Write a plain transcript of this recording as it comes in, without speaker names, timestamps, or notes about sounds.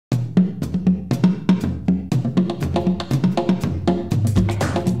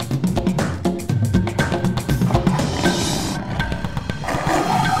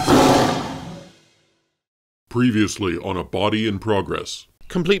Previously on A Body in Progress.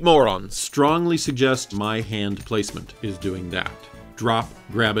 Complete moron. Strongly suggest my hand placement is doing that. Drop,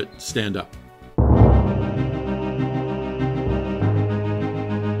 grab it, stand up.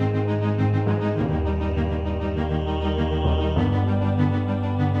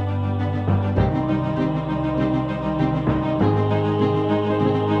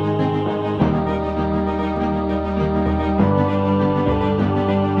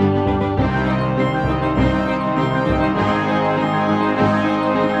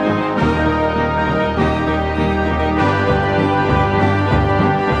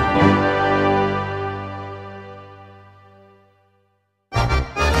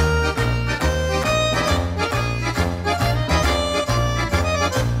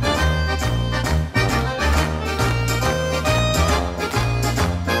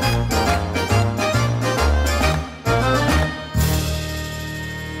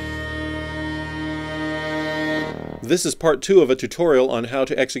 This is part 2 of a tutorial on how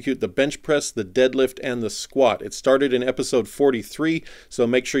to execute the bench press, the deadlift, and the squat. It started in episode 43, so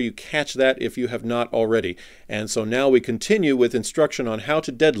make sure you catch that if you have not already. And so now we continue with instruction on how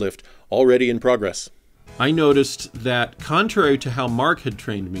to deadlift, already in progress. I noticed that contrary to how Mark had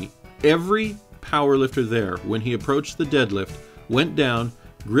trained me, every powerlifter there, when he approached the deadlift, went down,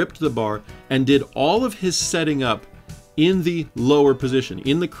 gripped the bar, and did all of his setting up in the lower position,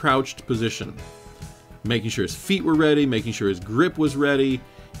 in the crouched position. Making sure his feet were ready, making sure his grip was ready,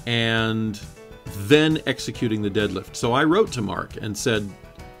 and then executing the deadlift. So I wrote to Mark and said,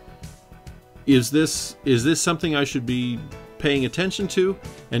 is this something I should be paying attention to?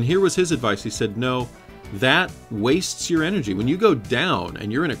 And here was his advice. He said, no, that wastes your energy. When you go down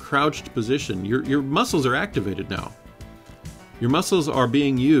and you're in a crouched position, your muscles are activated now. Your muscles are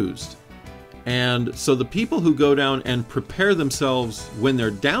being used. And so the people who go down and prepare themselves when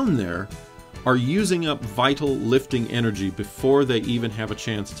they're down there are using up vital lifting energy before they even have a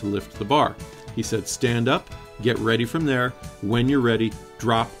chance to lift the bar. He said, stand up, get ready from there. When you're ready,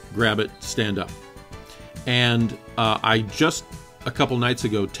 drop, grab it, stand up. And I just a couple nights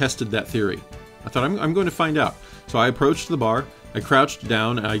ago tested that theory. I thought, I'm going to find out. So I approached the bar, I crouched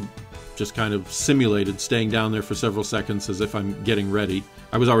down, and I just kind of simulated staying down there for several seconds as if I'm getting ready.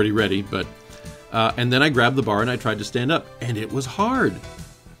 I was already ready, but and then I grabbed the bar and I tried to stand up, and it was hard.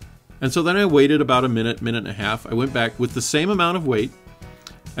 And so then I waited about a minute, minute and a half. I went back with the same amount of weight.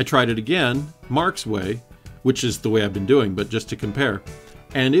 I tried it again, Mark's way, which is the way I've been doing, but just to compare.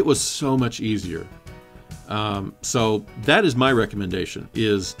 And it was so much easier. So that is my recommendation,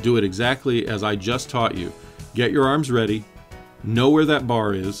 is do it exactly as I just taught you. Get your arms ready, know where that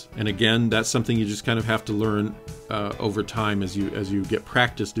bar is. And again, that's something you just kind of have to learn over time as you get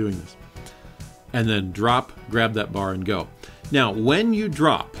practice doing this. And then drop, grab that bar and go. Now, when you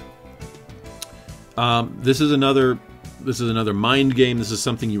drop, this is another mind game. This is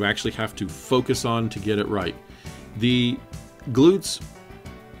something you actually have to focus on to get it right. The glutes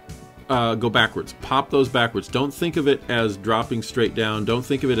go backwards. Pop those backwards. Don't think of it as dropping straight down. Don't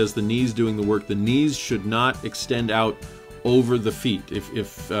think of it as the knees doing the work. The knees should not extend out over the feet.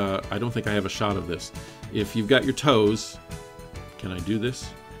 If I don't think I have a shot of this. If you've got your toes, can I do this?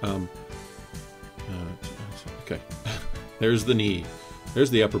 Okay. There's the knee. There's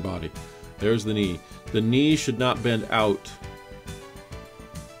the upper body. There's the knee. The knee should not bend out.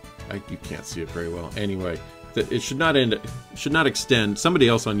 You can't see it very well. Anyway, it should not end. Should not extend. Somebody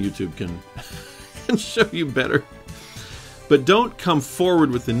else on YouTube can show you better. But don't come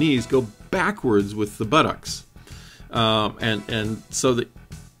forward with the knees. Go backwards with the buttocks, and so that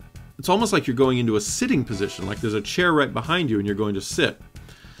it's almost like you're going into a sitting position. Like there's a chair right behind you, and you're going to sit.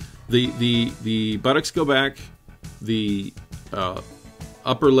 The buttocks go back. The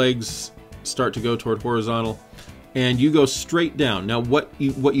upper legs start to go toward horizontal, and you go straight down. Now what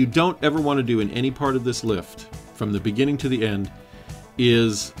you don't ever want to do in any part of this lift from the beginning to the end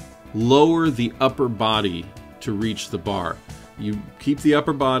is lower the upper body to reach the bar. You keep the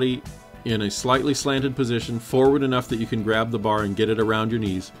upper body in a slightly slanted position, forward enough that you can grab the bar and get it around your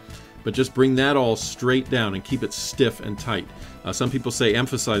knees, but just bring that all straight down and keep it stiff and tight. Some people say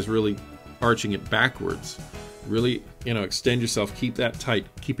emphasize really arching it backwards. Really, extend yourself, keep that tight,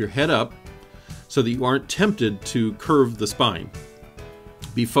 keep your head up so that you aren't tempted to curve the spine.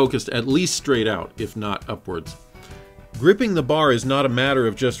 Be focused at least straight out, if not upwards. Gripping the bar is not a matter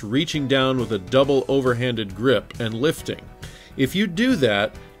of just reaching down with a double overhanded grip and lifting. If you do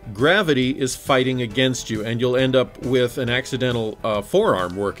that, gravity is fighting against you, and you'll end up with an accidental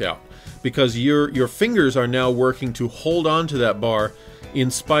forearm workout, because your fingers are now working to hold on to that bar in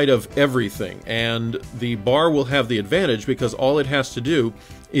spite of everything, and the bar will have the advantage because all it has to do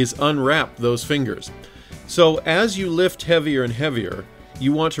is unwrap those fingers. So as you lift heavier and heavier,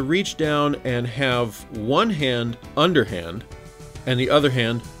 you want to reach down and have one hand underhand and the other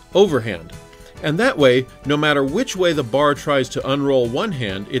hand overhand. And that way, no matter which way the bar tries to unroll one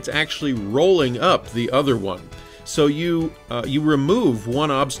hand, it's actually rolling up the other one. So you remove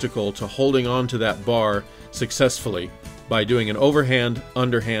one obstacle to holding on to that bar successfully by doing an overhand,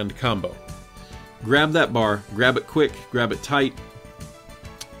 underhand combo. Grab that bar, grab it quick, grab it tight,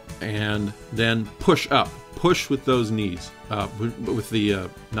 and then push up. Push with those knees, with the,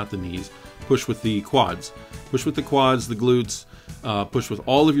 not the knees, push with the quads. Push with the quads, the glutes, push with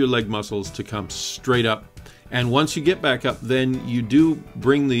all of your leg muscles to come straight up. And once you get back up, then you do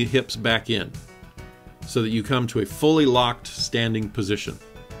bring the hips back in so that you come to a fully locked standing position.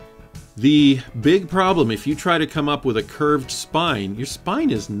 The big problem, if you try to come up with a curved spine, your spine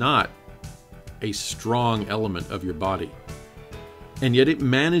is not a strong element of your body. And yet it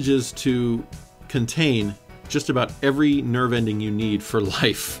manages to contain just about every nerve ending you need for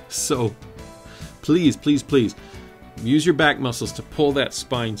life. So please, please, please use your back muscles to pull that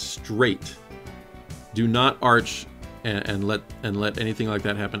spine straight. Do not arch and let anything like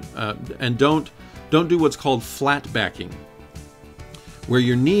that happen. And don't do what's called flat backing, where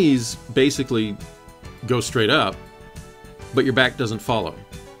your knees basically go straight up, but your back doesn't follow.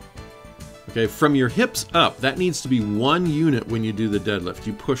 Okay, from your hips up, that needs to be one unit when you do the deadlift.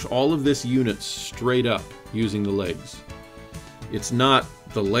 You push all of this unit straight up using the legs. It's not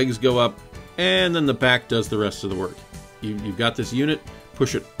the legs go up and then the back does the rest of the work. You've got this unit,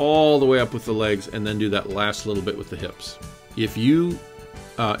 push it all the way up with the legs, and then do that last little bit with the hips. If you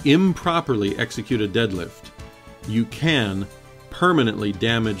improperly execute a deadlift, you can permanently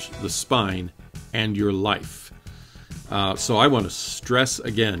damage the spine and your life. So I want to stress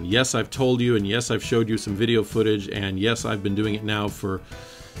again, yes, I've told you, and yes, I've showed you some video footage, and yes, I've been doing it now for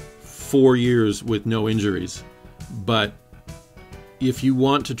 4 years with no injuries. But if you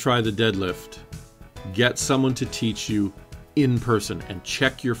want to try the deadlift, get someone to teach you in person and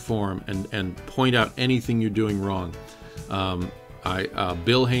check your form and point out anything you're doing wrong.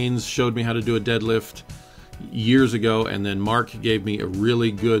 Bill Haynes showed me how to do a deadlift years ago, and then Mark gave me a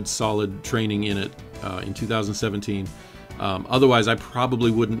really good solid training in it in 2017. Otherwise I probably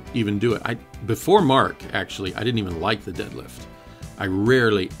wouldn't even do it. Before Mark, actually, I didn't even like the deadlift. I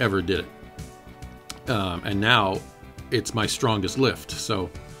rarely ever did it, and now it's my strongest lift.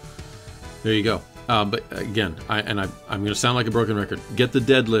 So there you go. But again, I'm going to sound like a broken record. Get the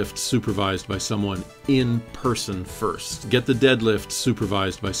deadlift supervised by someone in person first. Get the deadlift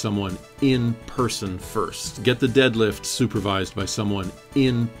supervised by someone in person first. Get the deadlift supervised by someone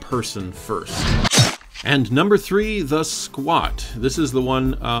in person first. And number 3, the squat. This is the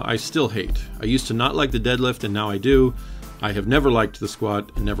one I still hate. I used to not like the deadlift, and now I do. I have never liked the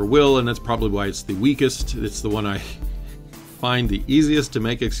squat and never will, and that's probably why it's the weakest. It's the one I find the easiest to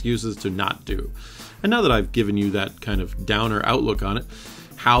make excuses to not do. And now that I've given you that kind of downer outlook on it,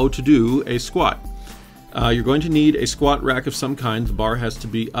 how to do a squat. You're going to need a squat rack of some kind. The bar has to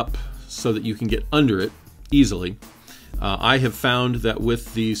be up so that you can get under it easily. I have found that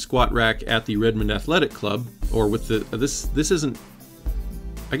with the squat rack at the Redmond Athletic Club, or with the this isn't,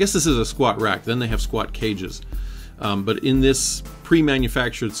 I guess this is a squat rack, then they have squat cages. But in this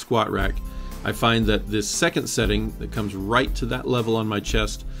pre-manufactured squat rack, I find that this second setting that comes right to that level on my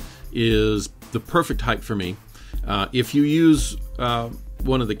chest is the perfect height for me. If you use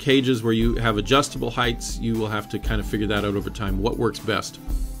one of the cages where you have adjustable heights, you will have to kind of figure that out over time, what works best.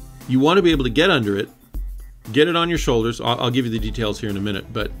 You want to be able to get under it, get it on your shoulders. I'll give you the details here in a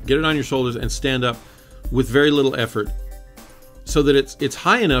minute, but get it on your shoulders and stand up with very little effort so that it's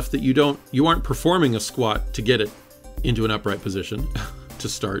high enough that you aren't performing a squat to get it into an upright position to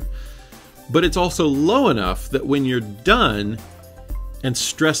start, but it's also low enough that when you're done and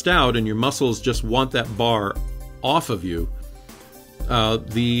stressed out and your muscles just want that bar off of you,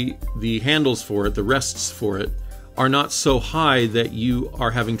 the handles for it, the rests for it, are not so high that you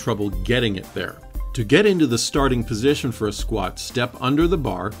are having trouble getting it there. To get into the starting position for a squat, step under the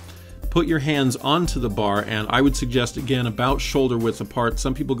bar, put your hands onto the bar, and I would suggest, again, about shoulder width apart.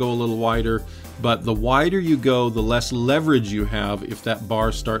 Some people go a little wider, but the wider you go, the less leverage you have if that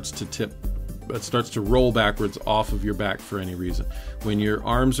bar starts to tip. It starts to roll backwards off of your back for any reason. When your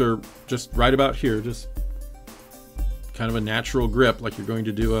arms are just right about here, just kind of a natural grip like you're going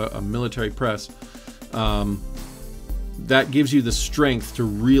to do a military press, that gives you the strength to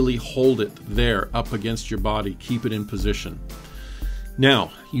really hold it there up against your body, keep it in position.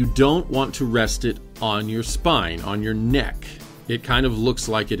 Now, you don't want to rest it on your spine, on your neck. It kind of looks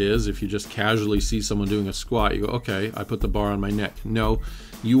like it is if you just casually see someone doing a squat. You go, okay, I put the bar on my neck. No,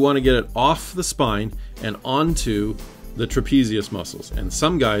 you want to get it off the spine and onto the trapezius muscles. And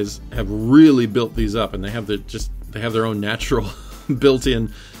some guys have really built these up, and they have their own natural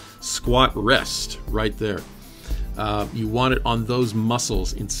built-in squat rest right there. You want it on those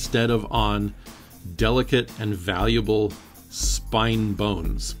muscles instead of on delicate and valuable spine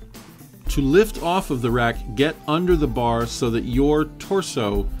bones. To lift off of the rack, get under the bar so that your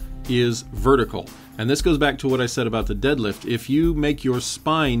torso is vertical. And this goes back to what I said about the deadlift. If you make your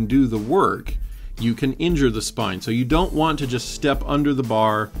spine do the work, you can injure the spine. So you don't want to just step under the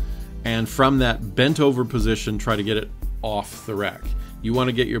bar and from that bent over position try to get it off the rack. You want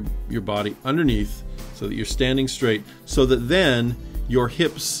to get your body underneath so that you're standing straight, so that then your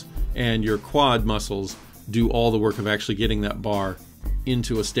hips and your quad muscles do all the work of actually getting that bar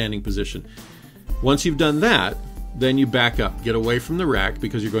into a standing position. Once you've done that, then you back up, get away from the rack,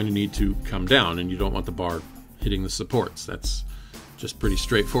 because you're going to need to come down and you don't want the bar hitting the supports. That's just pretty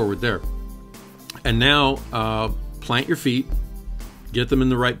straightforward there. And now plant your feet, get them in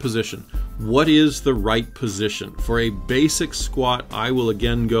the right position. What is the right position? For a basic squat, I will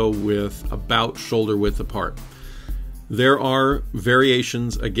again go with about shoulder width apart. There are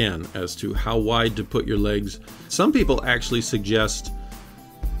variations again as to how wide to put your legs. Some people actually suggest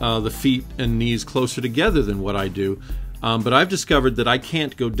the feet and knees closer together than what I do, but I've discovered that I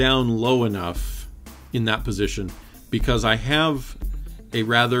can't go down low enough in that position because I have a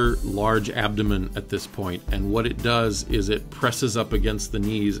rather large abdomen at this point, and what it does is it presses up against the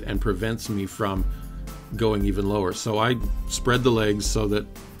knees and prevents me from going even lower. So I spread the legs so that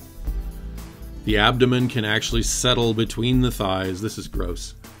the abdomen can actually settle between the thighs. This is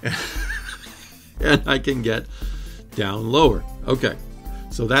gross. And I can get down lower. Okay,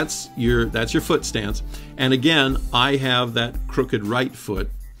 so that's your foot stance. And again, I have that crooked right foot.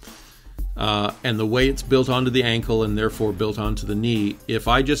 And the way it's built onto the ankle and therefore built onto the knee, if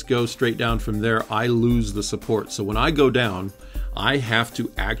I just go straight down from there, I lose the support. So when I go down, I have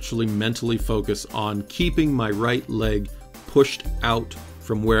to actually mentally focus on keeping my right leg pushed out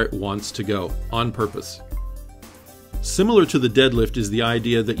from where it wants to go on purpose. Similar to the deadlift is the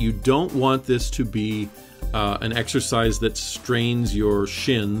idea that you don't want this to be an exercise that strains your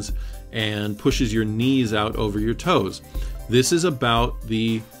shins and pushes your knees out over your toes. This is about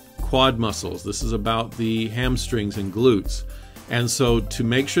the quad muscles. This is about the hamstrings and glutes. And so to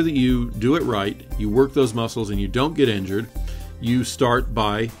make sure that you do it right, you work those muscles and you don't get injured, you start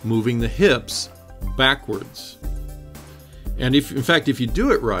by moving the hips backwards. And in fact, if you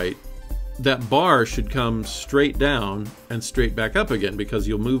do it right, that bar should come straight down and straight back up again, because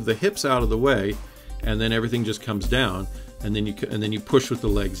you'll move the hips out of the way and then everything just comes down, and then you push with the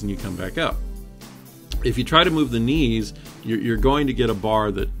legs and you come back up. If you try to move the knees, you're going to get a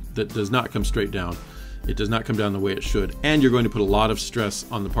bar that does not come straight down. It does not come down the way it should, and you're going to put a lot of stress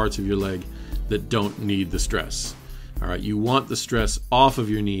on the parts of your leg that don't need the stress. All right, you want the stress off of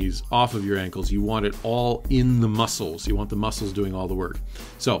your knees, off of your ankles. You want it all in the muscles. You want the muscles doing all the work.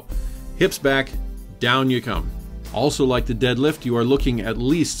 So hips back, down you come. Also, like the deadlift, you are looking at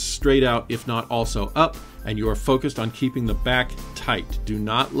least straight out, if not also up, and you are focused on keeping the back tight. Do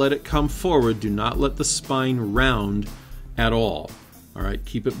not let it come forward. Do not let the spine round at all. All right,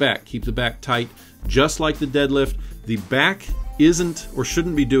 keep it back. Keep the back tight. Just like the deadlift, the back isn't or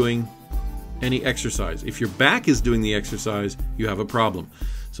shouldn't be doing any exercise. If your back is doing the exercise, you have a problem.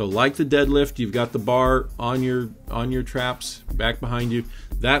 So like the deadlift, you've got the bar on your traps, back behind you.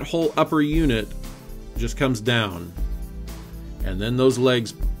 That whole upper unit just comes down, and then those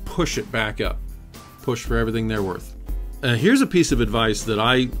legs push it back up. Push for everything they're worth. Here's a piece of advice that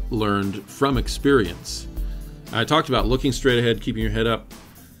I learned from experience. I talked about looking straight ahead, keeping your head up.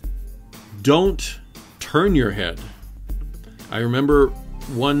 Don't turn your head. I remember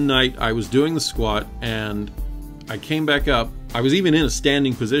one night I was doing the squat and I came back up. I was even in a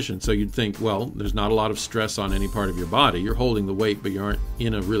standing position, so you'd think, well, there's not a lot of stress on any part of your body. You're holding the weight, but you aren't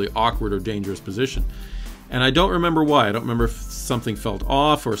in a really awkward or dangerous position. And I don't remember why. I don't remember if something felt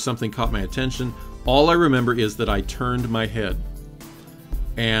off or something caught my attention. All I remember is that I turned my head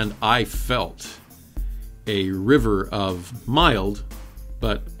and I felt a river of mild,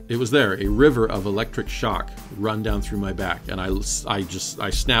 but it was there, a river of electric shock run down through my back. And I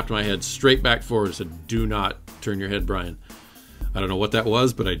snapped my head straight back forward and said, do not turn your head, Brian. I don't know what that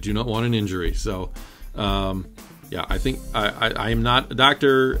was, but I do not want an injury. So, yeah, I think I am not a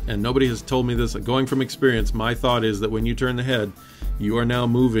doctor and nobody has told me this. Going from experience, my thought is that when you turn the head, you are now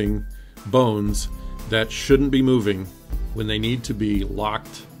moving bones that shouldn't be moving when they need to be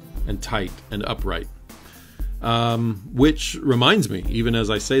locked and tight and upright. Which reminds me, even as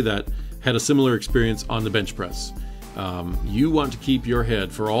I say that, had a similar experience on the bench press. You want to keep your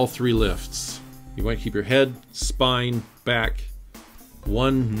head for all 3 lifts. You want to keep your head, spine, back,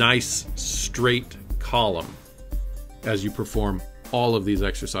 one nice straight column as you perform all of these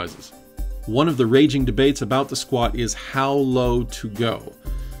exercises. One of the raging debates about the squat is how low to go.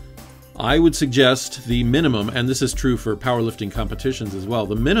 I would suggest the minimum, and this is true for powerlifting competitions as well,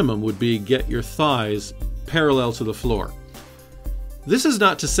 the minimum would be get your thighs parallel to the floor. This is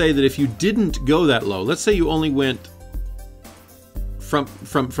not to say that if you didn't go that low, let's say you only went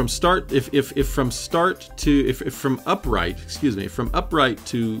from start, if from upright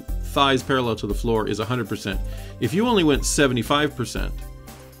to thighs parallel to the floor is 100%. If you only went 75%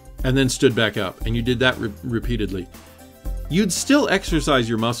 and then stood back up, and you did that repeatedly, you'd still exercise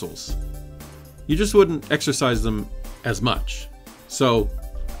your muscles. You just wouldn't exercise them as much. So,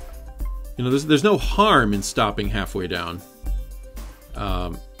 you know, there's no harm in stopping halfway down,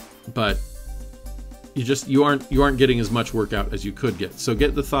 but you aren't getting as much workout as you could get. So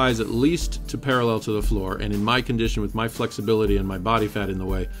get the thighs at least to parallel to the floor. And in my condition, with my flexibility and my body fat in the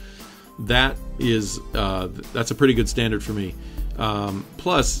way, that's a pretty good standard for me.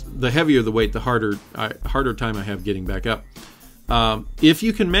 Plus, the heavier the weight, the harder time I have getting back up. If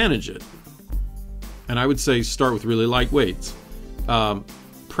you can manage it, and I would say start with really light weights,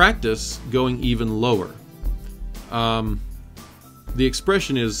 practice going even lower. The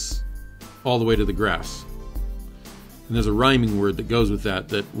expression is all the way to the grass. And there's a rhyming word that goes with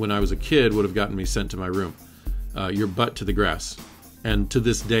that when I was a kid would have gotten me sent to my room. Your butt to the grass. And to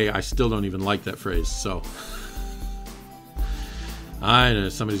this day, I still don't even like that phrase, so I know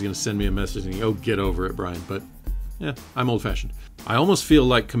somebody's going to send me a message and go, "Oh, get over it, Brian." But yeah, I'm old-fashioned. I almost feel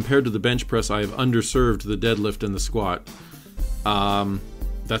like compared to the bench press, I have underserved the deadlift and the squat.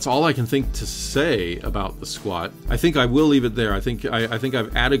 That's all I can think to say about the squat. I think I will leave it there. I think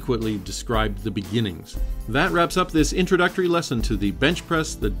I've adequately described the beginnings. That wraps up this introductory lesson to the bench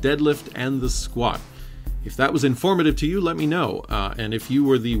press, the deadlift, and the squat. If that was informative to you, let me know. And if you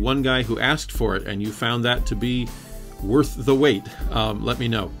were the one guy who asked for it and you found that to be worth the wait, let me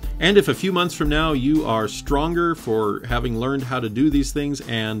know. And if a few months from now you are stronger for having learned how to do these things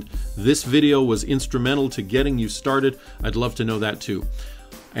and this video was instrumental to getting you started, I'd love to know that too.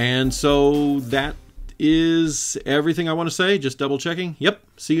 And so that is everything I want to say. Just double checking. Yep.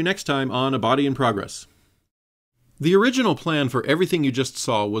 See you next time on A Body in Progress. The original plan for everything you just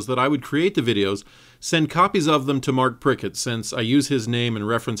saw was that I would create the videos, send copies of them to Mark Prickett. Since I use his name and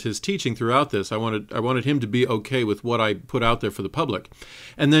reference his teaching throughout this, I wanted him to be okay with what I put out there for the public.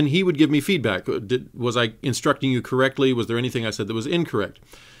 And then he would give me feedback. Was I instructing you correctly? Was there anything I said that was incorrect?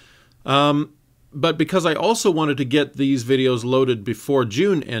 But because I also wanted to get these videos loaded before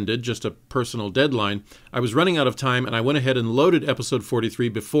June ended, just a personal deadline, I was running out of time and I went ahead and loaded episode 43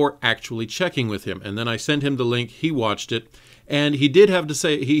 before actually checking with him. And then I sent him the link, he watched it, and he did have to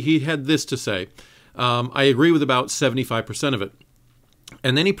say, he had this to say. I agree with about 75% of it.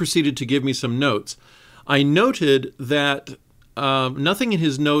 And then he proceeded to give me some notes. I noted that nothing in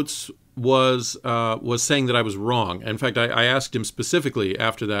his notes was saying that I was wrong. In fact, I asked him specifically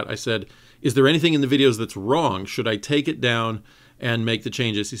after that. I said, "Is there anything in the videos that's wrong? Should I take it down and make the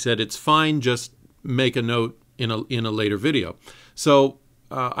changes?" He said, "It's fine, just make a note in a later video." So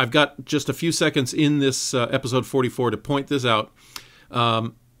I've got just a few seconds in this episode 44 to point this out.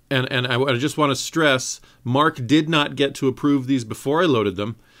 And I just want to stress, Mark did not get to approve these before I loaded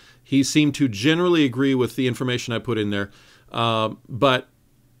them. He seemed to generally agree with the information I put in there. But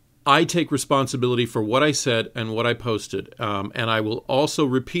I take responsibility for what I said and what I posted, and I will also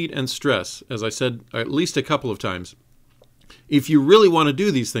repeat and stress, as I said at least a couple of times, if you really want to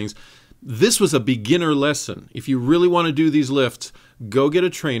do these things, this was a beginner lesson. If you really want to do these lifts, go get a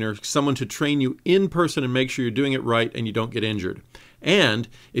trainer, someone to train you in person and make sure you're doing it right and you don't get injured. And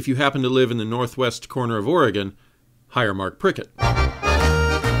if you happen to live in the northwest corner of Oregon, hire Mark Prickett.